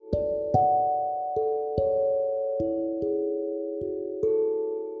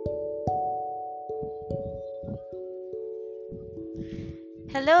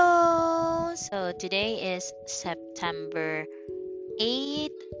Hello! So today is September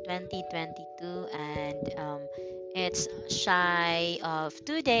 8th, 2022, and it's shy of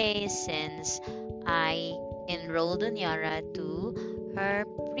 2 days since I enrolled Onyara to her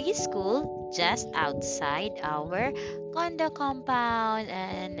preschool just outside our condo compound.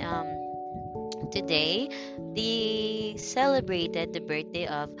 And today they celebrated the birthday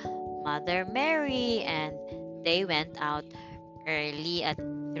of Mother Mary, and they went out early at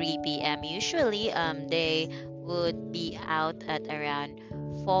 3 p.m. Usually, they would be out at around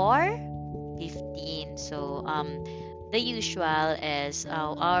 4:15. So, the usual is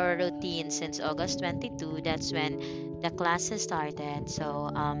our routine since August 22. That's when the classes started.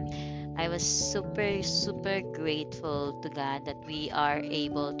 So, I was super, super grateful to God that we are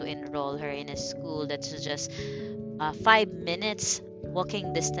able to enroll her in a school that's just 5 minutes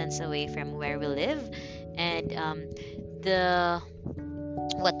walking distance away from where we live. And the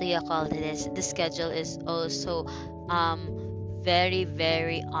what do you call this, the schedule is also very,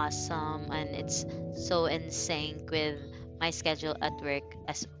 very awesome, and it's so in sync with my schedule at work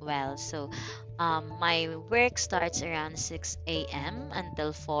as well. So my work starts around 6 a.m.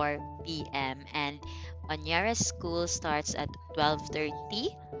 until 4 p.m., and Onyara school starts at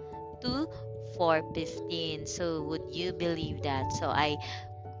 12:30 to 4:15. So would you believe that? So I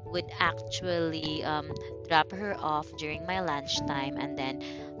would actually drop her off during my lunchtime, and then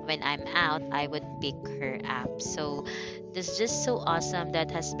when I'm out, I would pick her up. So this is just so awesome.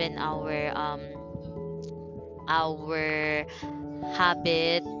 That has been our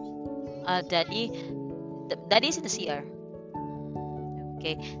habit. Daddy's in the CR.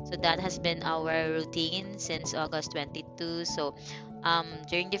 Okay, so that has been our routine since August 22. So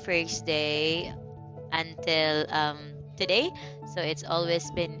during the first day until today. So it's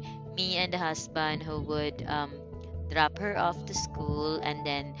always been me and the husband who would drop her off to school, and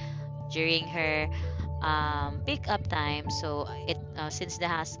then during her pick up time. So it since the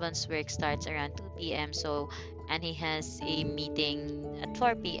husband's work starts around 2 p.m. So and he has a meeting at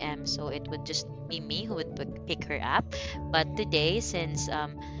 4 p.m. So it would just be me who would pick her up. But today, since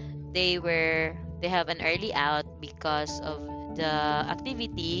they have an early out because of the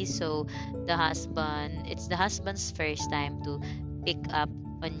activity, so it's the husband's first time to pick up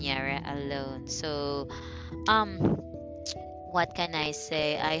Onyara alone. So um what can I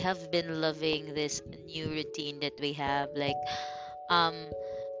say? I have been loving this new routine that we have. Like,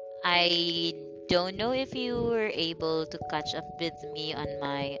 I don't know if you were able to catch up with me on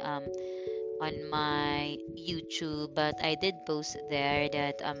my YouTube, but I did post there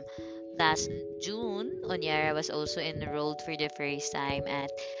that last June Onyara was also enrolled for the first time at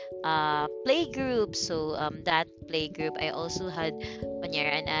playgroup. So that playgroup I also had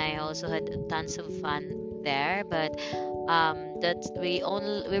Onyara, and I also had tons of fun there. But that we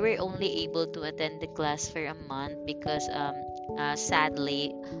were only able to attend the class for a month because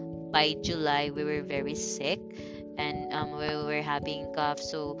sadly by July we were very sick, and we were having cough,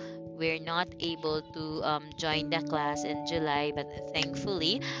 so we're not able to join the class in July. But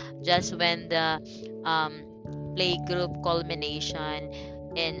thankfully, just when the um, play group culmination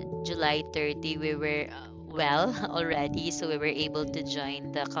in July 30, we were well already, so we were able to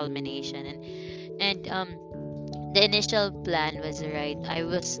join the culmination. And the initial plan was right. I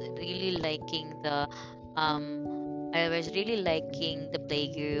was really liking the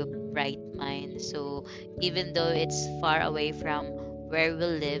playgroup Bright Mind. So even though it's far away from where we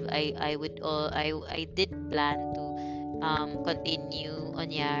live, I did plan to continue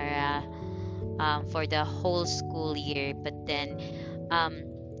Onyara for the whole school year. But then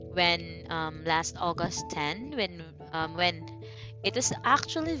when last August 10, when it was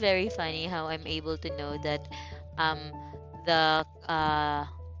actually very funny how I'm able to know that um, the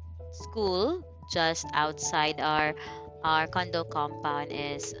school just outside our condo compound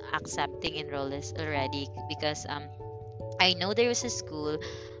is accepting enrollees already, because I know there is a school,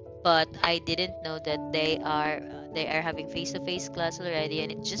 but I didn't know that they are having face-to-face class already.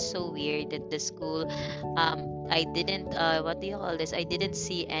 And it's just so weird that the school, I didn't what do you call this, I didn't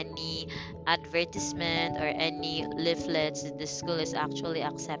see any advertisement or any leaflets that the school is actually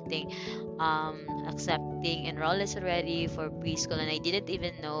accepting enrollees already for preschool. And I didn't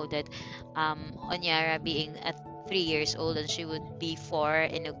even know that Onyara being at 3 years old, and she would be 4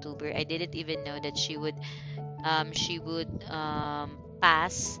 in October, I didn't even know that she would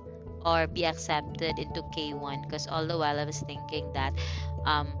pass or be accepted into K1. Because all the while I was thinking that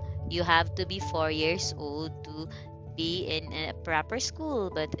um, you have to be 4 years old to be in a proper school.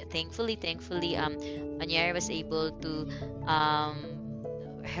 But thankfully, Onyara was able to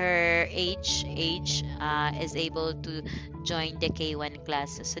her age is able to join the K1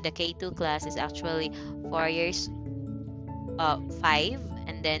 class. So the K2 class is actually 4 years, 5,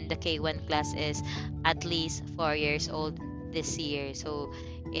 and then the K1 class is at least 4 years old this year. So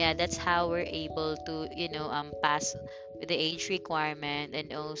yeah, that's how we're able to pass with the age requirement.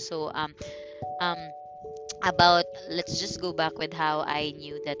 And also um about, let's just go back with how I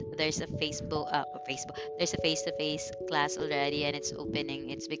knew that there's a Facebook, there's a face-to-face class already and it's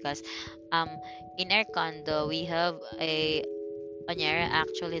opening. It's because um in our condo we have a Onyera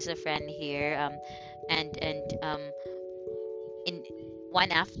actually is a friend here, and in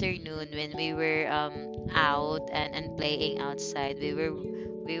one afternoon when we were out and playing outside, we were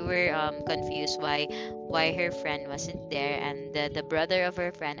confused why her friend wasn't there. And the brother of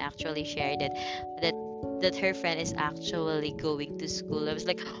her friend actually shared that that her friend is actually going to school. I was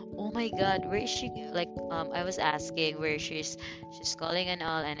like, oh my god, where is she? Like, I was asking where she's calling and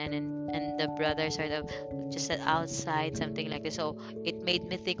all, and the brother sort of just said outside, something like this. So it made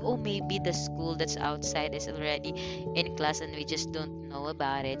me think, oh, maybe the school that's outside is already in class and we just don't know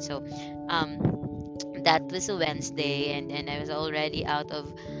about it. So um that was a Wednesday, and I was already out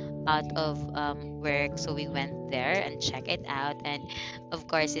of work, so we went there and check it out. And of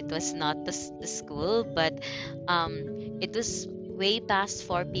course it was not the school, but it was way past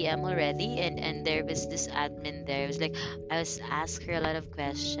 4 p.m. already, and there was this admin there. It was like I was asked her a lot of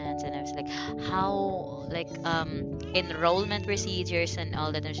questions, and I was like, how, like, enrollment procedures and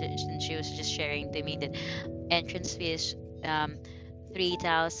all that. And she was just sharing to me that entrance fee is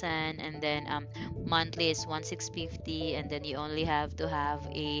 3,000, and then monthly is 1,650, and then you only have to have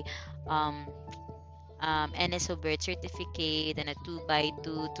a um NSO birth certificate and a 2 by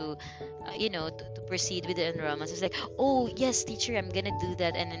 2 to to proceed with the enrollment. So it's like, oh yes, teacher, I'm gonna do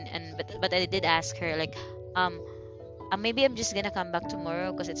that. And but I did ask her, like, um maybe I'm just gonna come back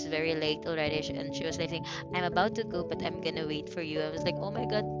tomorrow because it's very late already. And she was like saying, I'm about to go, but I'm gonna wait for you. I was like, oh my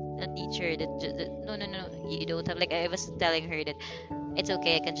god, a teacher, no, no, no, you don't have, like, I was telling her that it's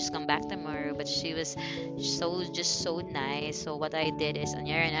okay, I can just come back tomorrow. But she was so nice. So what I did is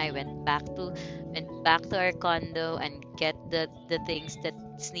Anyara and I went back to our condo and get the things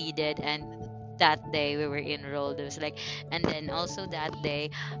that's needed. And that day we were enrolled. It was like, and then also that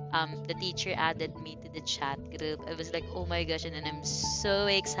day, the teacher added me to the chat group. I was like, oh my gosh, and then I'm so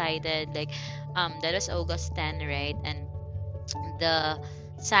excited. Like, that was August 10, right? And the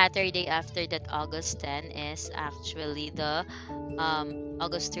Saturday after that, August 10, is actually the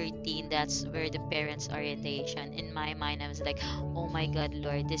August 13. That's where the parents orientation. In my mind, I was like, oh my god,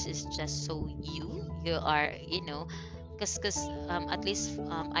 Lord, this is just so you are, because at least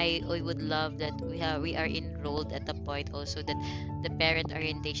I would love that we are enrolled at the point also that the parent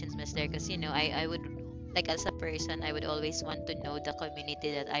orientations was there. Because I would, like, as a person, I would always want to know the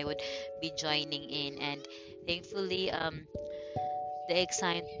community that I would be joining in. And thankfully, the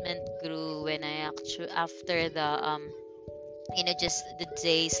excitement grew when I actually, after the just the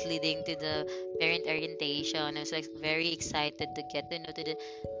days leading to the parent orientation. I was like very excited to get to know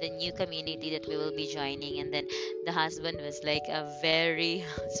the new community that we will be joining. And then the husband was like a very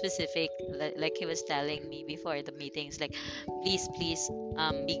specific, like he was telling me before the meetings, like, please,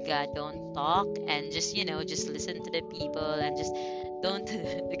 Mika, don't talk, and just listen to the people, and just don't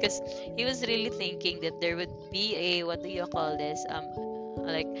because he was really thinking that there would be a, what do you call this,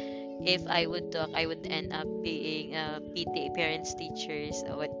 like, if I would talk, I would end up being a PTA, parents teachers,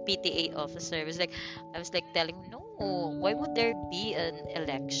 or what, PTA officer. I was like telling him, no, why would there be an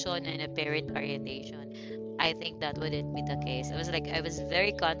election and a parent orientation? I think that wouldn't be the case. I was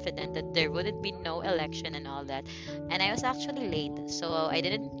very confident that there wouldn't be no election and all that. And I was actually late, so I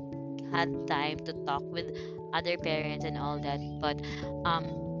didn't had time to talk with other parents and all that. But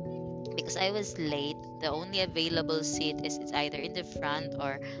because I was late, the only available seat is it's either in the front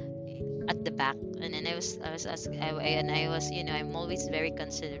or at the back. And then I was, I'm always very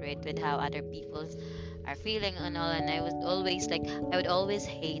considerate with how other people are feeling and all. And I would always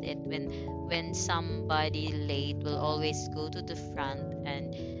hate it when somebody late will always go to the front,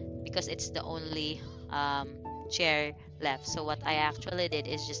 and because it's the only chair left. So what I actually did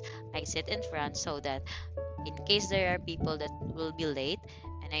is just I sit in front, so that in case there are people that will be late.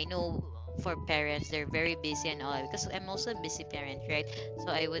 And I know for parents they're very busy and all, because I'm also a busy parent, right? So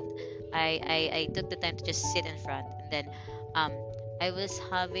I took the time to just sit in front. And then um I was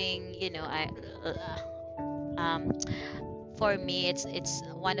having, um for me, it's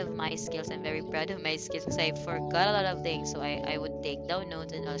one of my skills. I'm very proud of my skills because I forgot a lot of things. So I would take down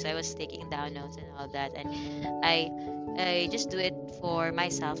notes, and also I was taking down notes and all that. And I just do it for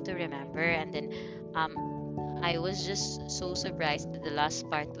myself to remember. And then um I was just so surprised that the last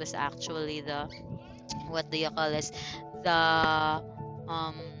part was actually the, what do you call this, the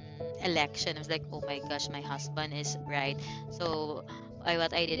um election. I was like, oh my gosh, my husband is right. So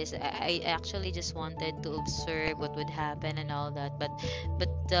what I did is I actually just wanted to observe what would happen and all that, but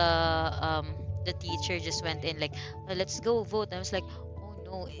the teacher just went in like, let's go vote. I was like, oh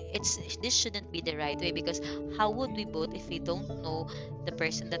no, it's this shouldn't be the right way, because how would we vote if we don't know the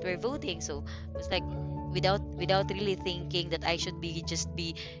person that we're voting? So it was like, without really thinking that I should be just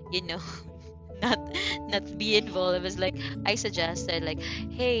be, you know, not not be involved. It was like, I suggested like,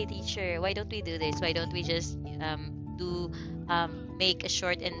 hey teacher, why don't we do this? Why don't we just do make a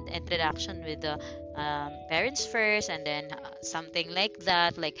short introduction with the parents first, and then something like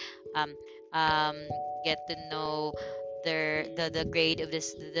that, like um, um, get to know the grade of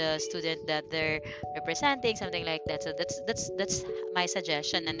this the student that they're representing, something like that. So that's my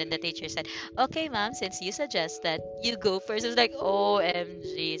suggestion. And then the teacher said, okay ma'am, since you suggested, you go first. It's like,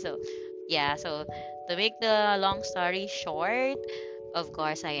 OMG. So yeah, so to make the long story short, of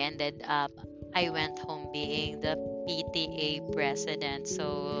course I ended up, I went home being the PTA president.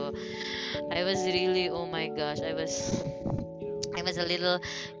 So I was really, oh my gosh, I was a little,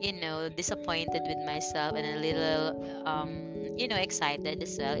 disappointed with myself, and a little excited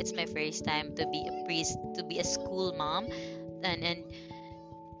as well. It's my first time to be a priest, to be a school mom. And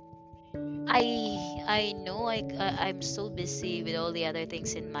I know I'm so busy with all the other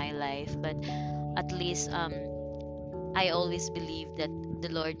things in my life, but at least I always believe that the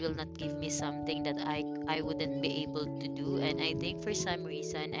Lord will not give me something that I wouldn't be able to do. And I think for some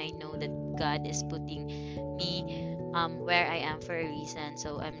reason I know that God is putting me where I am for a reason.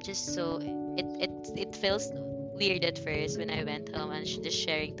 So I'm just so, it feels weird at first when I went home and just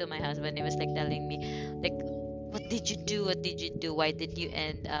sharing to my husband. He was like telling me like, what did you do? What did you do? Why did you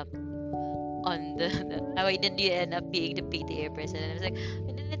end up on why did you end up being the PTA president? I was like,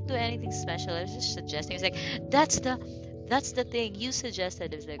 I didn't do anything special. I was just suggesting. It's like, that's the that's the thing you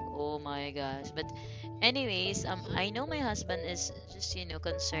suggested. It's like, oh my gosh. But anyways, I know my husband is just,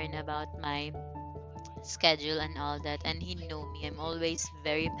 concerned about my schedule and all that, and he know me, I'm always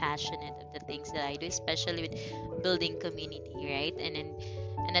very passionate of the things that I do, especially with building community, right?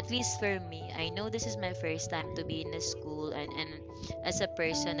 And at least for me, I know this is my first time to be in a school, and as a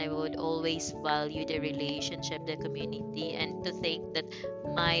person, I would always value the relationship, the community, and to think that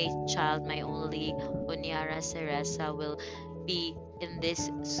my child, my only Onyara Seresa, will be in this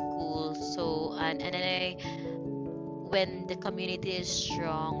school. So and then when the community is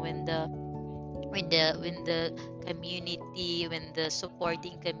strong, when the community, when the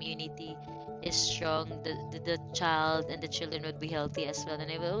supporting community is strong, the child and the children would be healthy as well.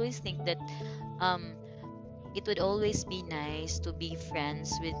 And I will always think that um it would always be nice to be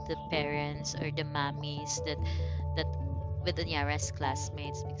friends with the parents or the mommies that with the nearest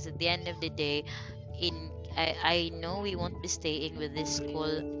classmates, because at the end of the day, I know we won't be staying with this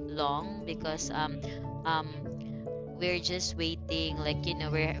school long, because um we're just waiting, like,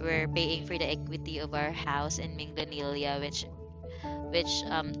 we're paying for the equity of our house in Minglanilla, which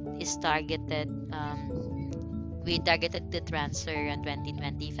is targeted, we targeted to transfer in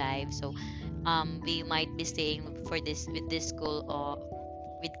 2025. So we might be staying for this with this school, or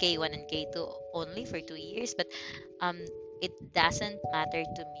with K1 and K2 only for 2 years. But um it doesn't matter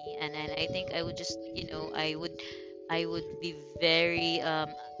to me. And I think I would just, I would be very,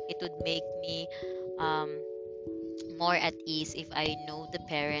 it would make me um more at ease if I know the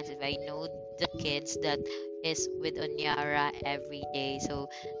parents, if I know the kids that is with Onyara every day. So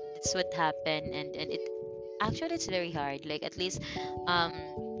that's what happened. And it actually, it's very hard. Like, at least um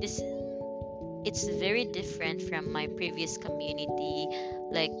this it's very different from my previous community.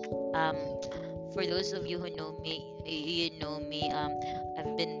 Like, um for those of you who know me, you know me,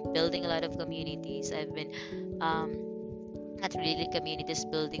 I've been building a lot of communities. I've been um not really communities,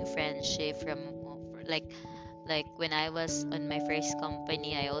 building friendship from, like when I was on my first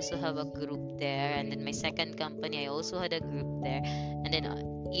company, I also have a group there, and then my second company, I also had a group there, and then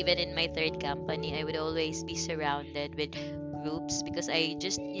even in my third company, I would always be surrounded with groups, because I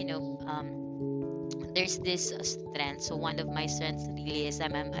just, there's this strength. So one of my strengths really is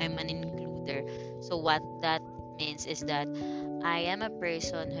I'm an includer. So what that means is that I am a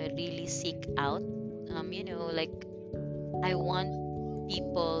person who really seek out, like, I want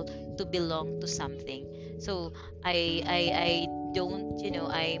people to belong to something. So I don't,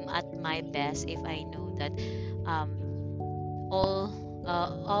 I'm at my best if I know that um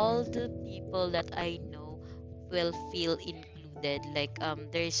all the people that I know will feel included. Like,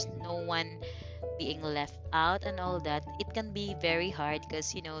 there's no one being left out and all that, it can be very hard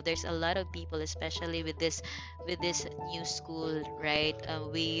because there's a lot of people, especially with this new school, right?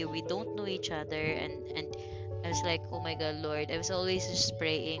 We don't know each other, and I was like, oh my God, Lord. I was always just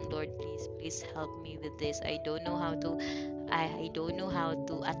praying, Lord, please, please help me with this. I don't know how to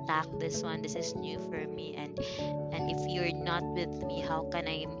attack this one. This is new for me, and if you're not with me, how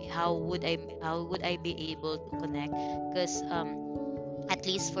would I be able to connect? Because at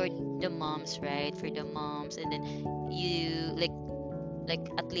least for the moms, right? For the moms, and then you like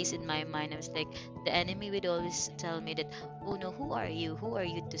at least in my mind I was like, the enemy would always tell me that, oh no, who are you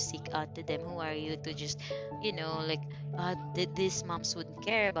to seek out to them, who are you to just like, these moms wouldn't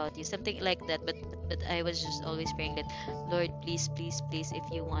care about you, something like that. But I was just always praying that, Lord, please, please, please, if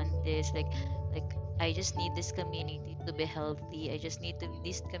you want this, like I just need this community to be healthy. I just need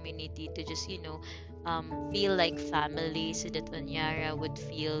this community to just feel like family, so that Onyara would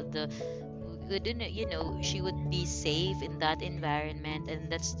feel the wouldn't she would be safe in that environment.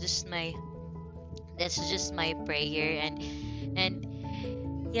 And that's just my prayer. And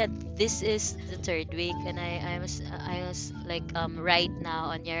yeah, this is the third week, and I was like, right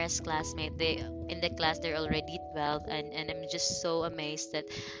now on Yara's classmate, they in the class they're already 12, and I'm just so amazed that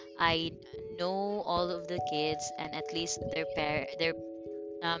I know all of the kids, and at least their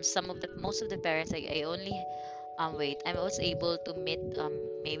some of the most of the parents, like I only wait I was able to meet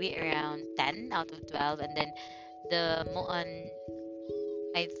maybe around 10 out of 12. And then the mo on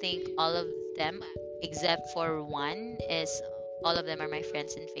I think all of them except for one is all of them are my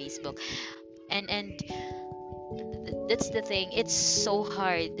friends in Facebook. And that's the thing, it's so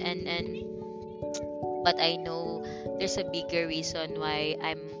hard. And but I know there's a bigger reason why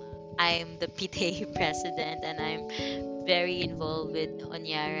I'm the PTA president, and I'm very involved with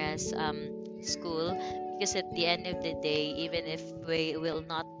Onyara's school, because at the end of the day, even if we will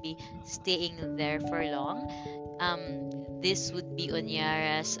not be staying there for long, this would be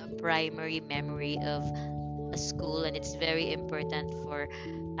Onyara's primary memory of a school, and it's very important for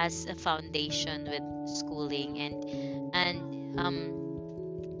as a foundation with schooling. And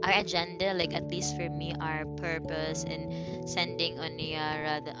our agenda, like at least for me, our purpose in sending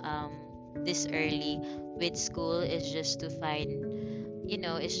Onyara this early with school is just to find,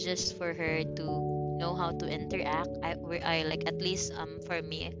 it's just for her to know how to interact. I like, at least for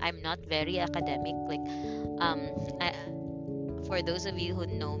me, I'm not very academic. Like I, for those of you who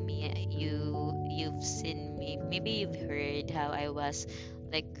know me, you've seen me, maybe you've heard how I was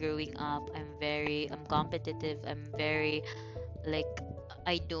like growing up. I'm competitive. I'm very like,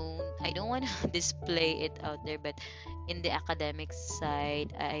 I don't want to display it out there, but in the academic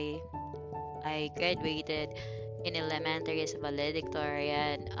side, I graduated in elementary as a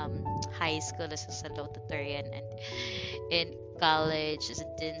valedictorian, high school as a salutatorian, and in college as a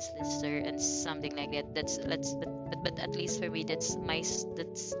dean's lister and something like that. But at least for me, that's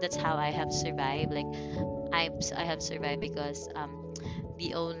how I have survived. Like I have survived because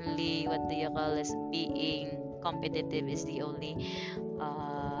the only, what do you call this, being competitive is the only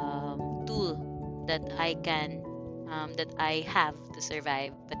tool that I have to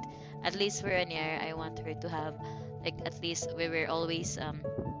survive. But at least for Anier, I want her to have, like, at least we were always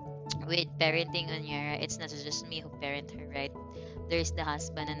with parenting Aniera, it's not just me who parent her, right? There's the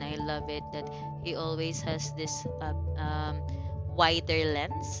husband, and I love it that he always has this wider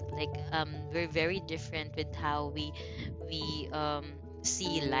lens. Like we're very different with how we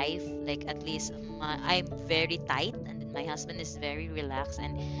see life. Like at least I'm very tight, and then my husband is very relaxed.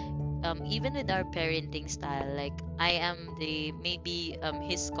 And even with our parenting style, like I am the, maybe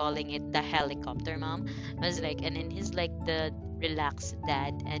he's calling it the helicopter mom. I was like, and then he's like the relaxed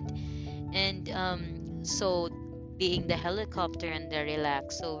dad. And so being the helicopter and the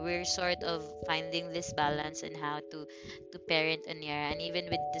relax, so we're sort of finding this balance and how to parent Anya, and even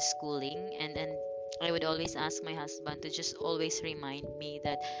with the schooling. And I would always ask my husband to just always remind me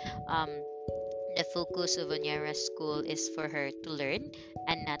that um the focus of Onyara's school is for her to learn,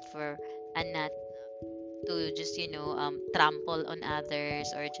 and not to just trample on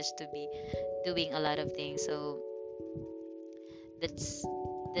others, or just to be doing a lot of things. So that's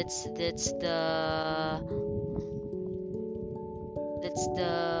that's the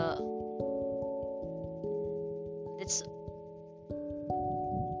that's